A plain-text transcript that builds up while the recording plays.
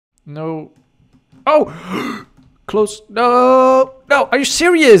No. Oh! Close. No! No! Are you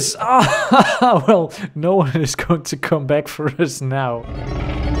serious? Ah, well, no one is going to come back for us now.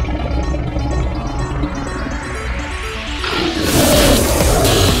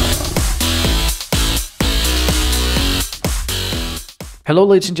 Hello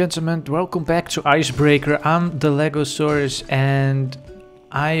ladies and gentlemen, welcome back to Icebreaker. I'm the Legosaurus and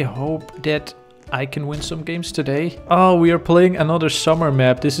I hope that I can win some games today. Oh, we are playing another summer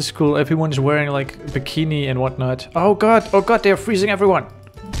map. This is cool. Everyone is wearing like bikini and whatnot. Oh god, they are freezing everyone.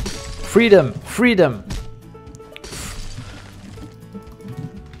 Freedom, freedom.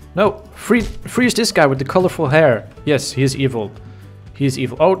 No, freeze this guy with the colorful hair. Yes, he is evil. He is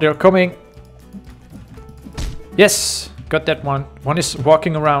evil. Oh, they're coming. Yes, got that one. One is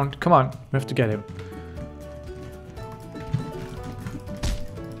walking around. Come on, we have to get him.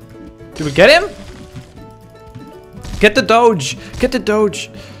 Did we get him? Get the Doge! Get the Doge!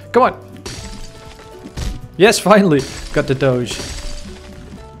 Come on! Yes, finally! Got the Doge.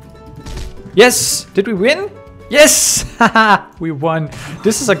 Yes! Did we win? Yes! Haha! We won!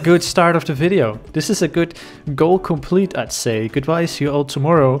 This is a good start of the video. This is a good goal complete, I'd say. Goodbye, see you all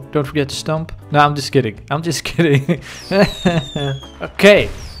tomorrow. Don't forget to stomp. No, I'm just kidding. I'm just kidding. Okay.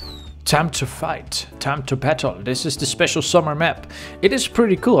 Time to fight. Time to battle. This is the special summer map. It is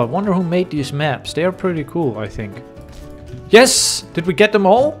pretty cool. I wonder who made these maps. They are pretty cool, I think. Yes! Did we get them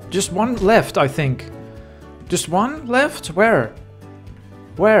all? Just one left, I think. Just one left? Where?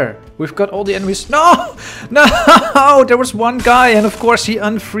 Where? We've got all the enemies. No! No! There was one guy and of course he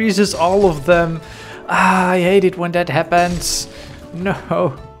unfreezes all of them. Ah, I hate it when that happens.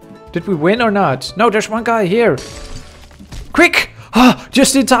 No. Did we win or not? No, there's one guy here. Quick! Ah,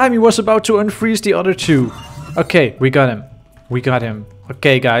 just in time, he was about to unfreeze the other two. Okay, we got him. We got him.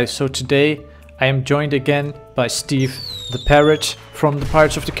 Okay, guys, so today I am joined again by Steve the Parrot from the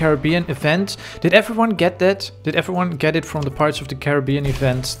Pirates of the Caribbean event. Did everyone get that? Did everyone get it from the Pirates of the Caribbean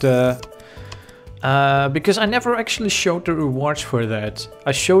event? Because I never actually showed the rewards for that.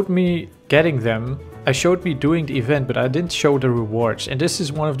 I showed me getting them. I showed me doing the event, but I didn't show the rewards. And this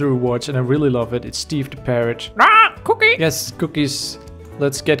is one of the rewards and I really love it. It's Steve the Parrot. Ah, cookie! Yes, cookies.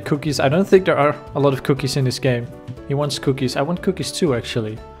 Let's get cookies. I don't think there are a lot of cookies in this game. He wants cookies. I want cookies too,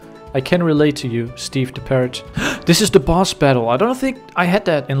 actually. I can relate to you, Steve the Parrot. This is the boss battle. I don't think I had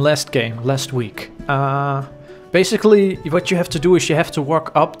that in last week. Basically, what you have to do is you have to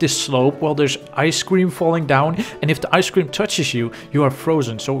walk up this slope while there's ice cream falling down. And if the ice cream touches you, you are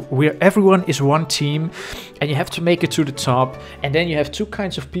frozen. So everyone is one team and you have to make it to the top. And then you have two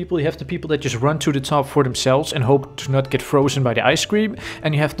kinds of people. You have the people that just run to the top for themselves and hope to not get frozen by the ice cream.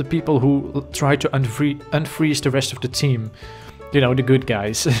 And you have the people who try to unfreeze the rest of the team. You know, the good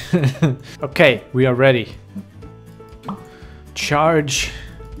guys. Okay, we are ready. Charge.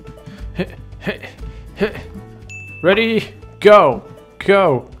 Ready, go,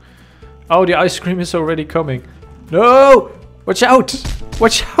 go. Oh, the ice cream is already coming. No! Watch out!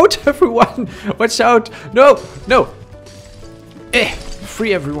 Watch out, everyone! Watch out! No! No!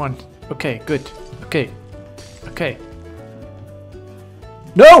 Free everyone. Okay, good. Okay. Okay.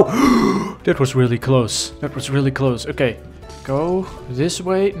 No! That was really close. That was really close. Okay. Go this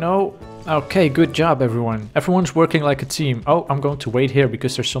way. No. Okay, good job, everyone. Everyone's working like a team. Oh, I'm going to wait here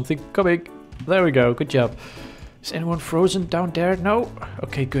because there's something coming. There we go. Good job. Is anyone frozen down there? No?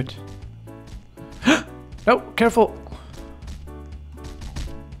 Okay, good. No, careful.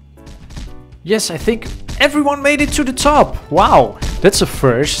 Yes, I think everyone made it to the top. Wow, that's a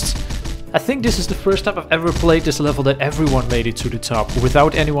first. I think this is the first time I've ever played this level that everyone made it to the top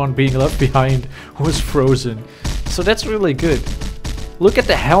without anyone being left behind who was frozen. So that's really good. Look at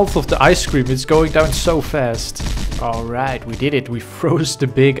the health of the ice cream. It's going down so fast. Alright, we did it. We froze the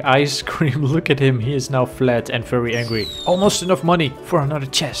big ice cream. Look at him. He is now flat and very angry. Almost enough money for another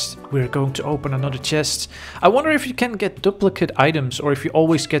chest. We're going to open another chest. I wonder if you can get duplicate items or if you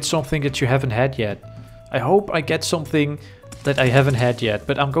always get something that you haven't had yet. I hope I get something that I haven't had yet.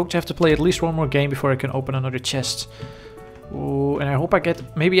 But I'm going to have to play at least one more game before I can open another chest. Ooh, and I hope I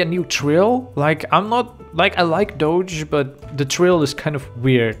get maybe a new trill. Like, I'm not... Like, I like Doge, but the trill is kind of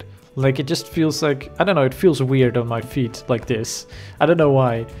weird. Like, it just feels like... I don't know, it feels weird on my feet like this. I don't know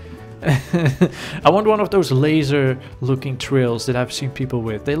why. I want one of those laser-looking trills that I've seen people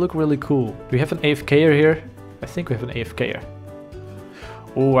with. They look really cool. Do we have an AFKer here? I think we have an AFKer.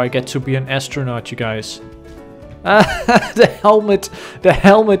 Oh, I get to be an astronaut, you guys. The helmet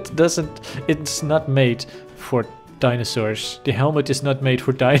doesn't... It's not made for dinosaurs. The helmet is not made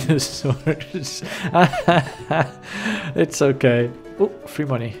for dinosaurs. It's okay. Oh, free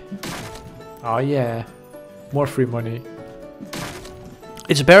money. Oh yeah. More free money.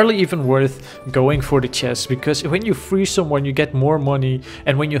 It's barely even worth going for the chest, because when you free someone you get more money,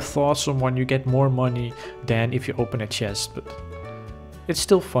 and when you thaw someone you get more money than if you open a chest. But it's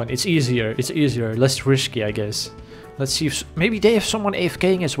still fun. It's easier. It's easier. Less risky, I guess. Let's see if maybe they have someone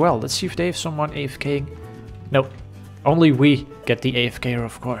AFKing as well. Let's see if they have someone AFKing. No, only we get the AFK,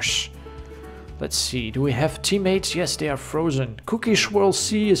 of course. Let's see. Do we have teammates? Yes, they are frozen. Cookie Swirl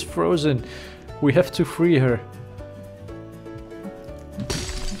C is frozen. We have to free her.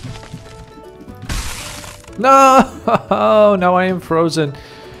 No! Now I am frozen.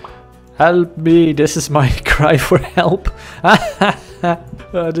 Help me. This is my cry for help.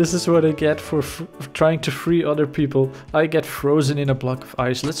 This is what I get for trying to free other people. I get frozen in a block of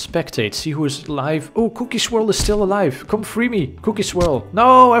ice. Let's spectate. See who is alive. Oh, Cookie Swirl is still alive. Come free me, Cookie Swirl.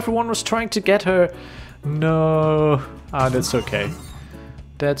 No, everyone was trying to get her. No. Ah, that's okay.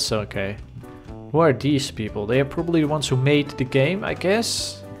 That's okay. Who are these people? They are probably the ones who made the game, I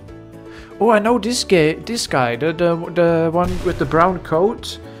guess. Oh, I know this guy. The one with the brown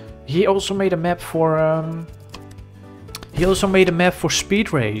coat. He also made a map for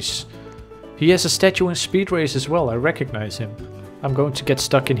Speed Race. He has a statue in Speed Race as well. I recognize him. I'm going to get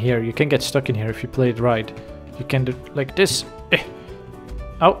stuck in here. You can get stuck in here if you play it right. You can do like this.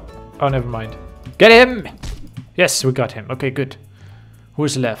 Oh, never mind. Get him! Yes, we got him. Okay, good. Who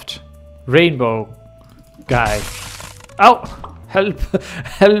is left? Rainbow guy. Oh! Help!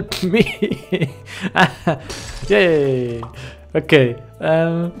 Help me! Yay! Okay,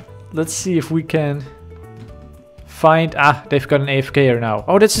 let's see if we can find... Ah, they've got an AFKer now.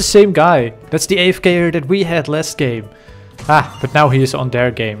 Oh, that's the same guy. That's the AFKer that we had last game. Ah, but now he is on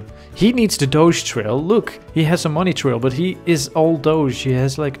their game. He needs the Doge trail. Look, he has a money trail, but he is all Doge. He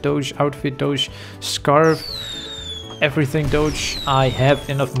has like Doge outfit, Doge scarf, everything Doge. I have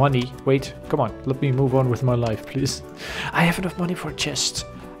enough money. Wait, come on. Let me move on with my life, please. I have enough money for a chest.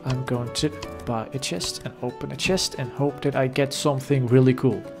 I'm going to buy a chest and open a chest and hope that I get something really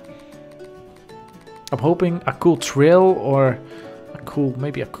cool. I'm hoping a cool trail or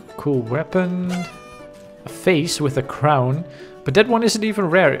maybe a cool weapon. A face with a crown. But that one isn't even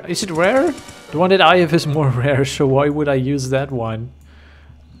rare. Is it rare? The one that I have is more rare, so why would I use that one?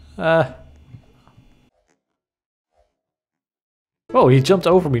 Oh, he jumped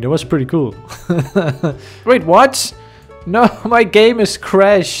over me. That was pretty cool. Wait, what? No, my game is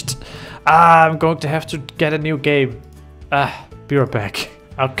crashed. Ah, I'm going to have to get a new game. Be right back.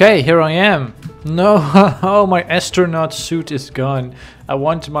 Okay, here I am. No, oh, my astronaut suit is gone. I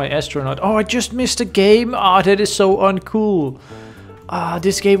want my astronaut. Oh, I just missed a game. Ah, that is so uncool. Ah,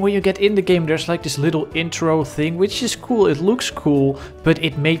 this game, when you get in the game, there's like this little intro thing, which is cool. It looks cool, but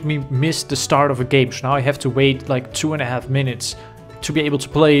it made me miss the start of a game. So now I have to wait like 2.5 minutes to be able to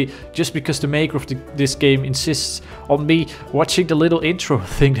play, just because the maker of this game insists on me watching the little intro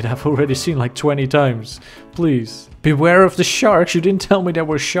thing that I've already seen like 20 times. Please. Beware of the sharks. You didn't tell me there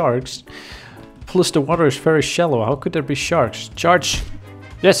were sharks. Plus the water is very shallow. How could there be sharks? Charge.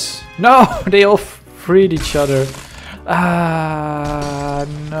 Yes. No, they all freed each other. Ah,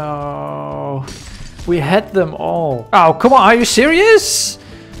 no. We had them all. Oh, come on. Are you serious?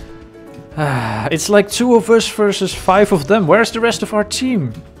 It's like 2 of us versus 5 of them. Where's the rest of our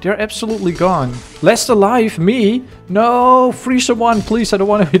team? They're absolutely gone. Last alive? Me? No, free someone, please. I don't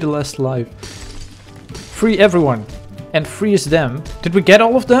want to be the last alive. Free everyone. And freeze them. Did we get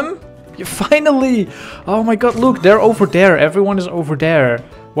all of them? Yeah, finally! Oh my god, look, they're over there. Everyone is over there.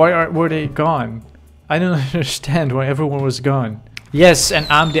 Why were they gone? I don't understand why everyone was gone. Yes, and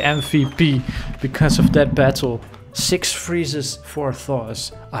I'm the MVP because of that battle. 6 freezes, 4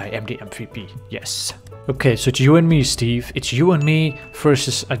 thaws. I am the MVP. Yes. Okay, so it's you and me, Steve. It's you and me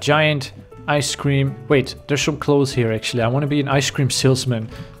versus a giant ice cream. Wait, there's some clothes here actually. I want to be an ice cream salesman.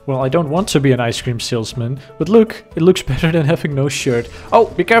 Well, I don't want to be an ice cream salesman. But look, it looks better than having no shirt. Oh,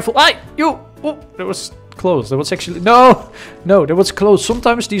 be careful. You! Oh, that was close. That was actually... No! No, that was close.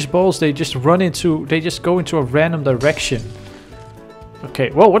 Sometimes these balls, they just go into a random direction.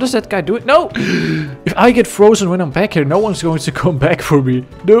 Okay, well, what is that guy doing? No! If I get frozen when I'm back here, no one's going to come back for me.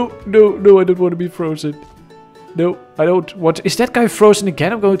 No, no, no, I don't want to be frozen. No, I don't want... Is that guy frozen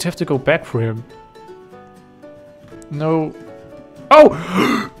again? I'm going to have to go back for him. No.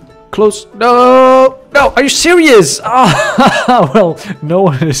 Oh! Close. No! No, are you serious? Ah, well, no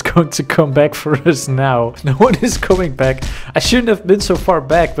one is going to come back for us now. No one is coming back. I shouldn't have been so far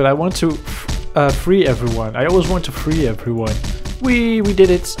back, but I want to free everyone. I always want to free everyone. We did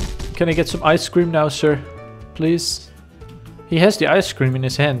it. Can I get some ice cream now, sir? Please? He has the ice cream in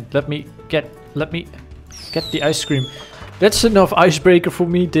his hand. Let me get the ice cream. That's enough icebreaker for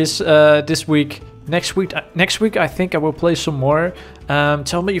me this week. Next week I think I will play some more.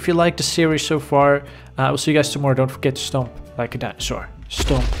 Tell me if you like the series so far. I will see you guys tomorrow. Don't forget to stomp like a dinosaur.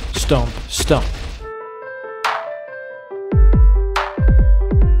 Stomp, stomp, stomp.